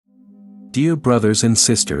Dear brothers and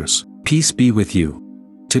sisters, peace be with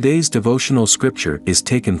you. Today's devotional scripture is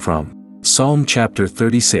taken from Psalm chapter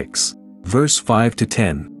 36, verse 5 to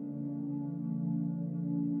 10.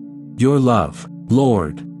 Your love,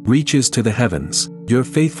 Lord, reaches to the heavens, your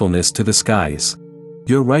faithfulness to the skies.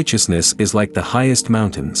 Your righteousness is like the highest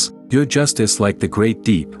mountains, your justice like the great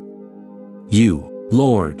deep. You,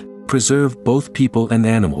 Lord, preserve both people and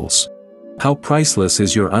animals. How priceless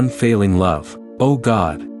is your unfailing love, O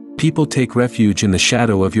God! People take refuge in the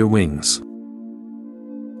shadow of your wings.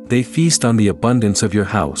 They feast on the abundance of your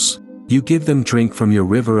house. You give them drink from your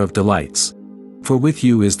river of delights. For with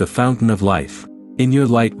you is the fountain of life. In your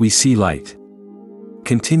light we see light.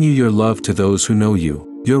 Continue your love to those who know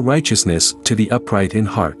you, your righteousness to the upright in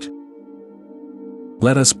heart.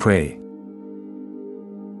 Let us pray.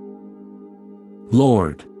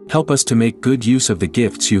 Lord, help us to make good use of the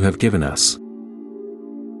gifts you have given us.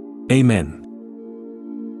 Amen.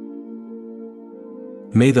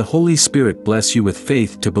 May the Holy Spirit bless you with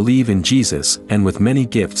faith to believe in Jesus and with many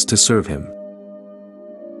gifts to serve Him.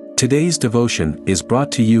 Today's devotion is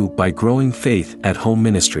brought to you by Growing Faith at Home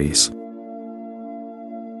Ministries.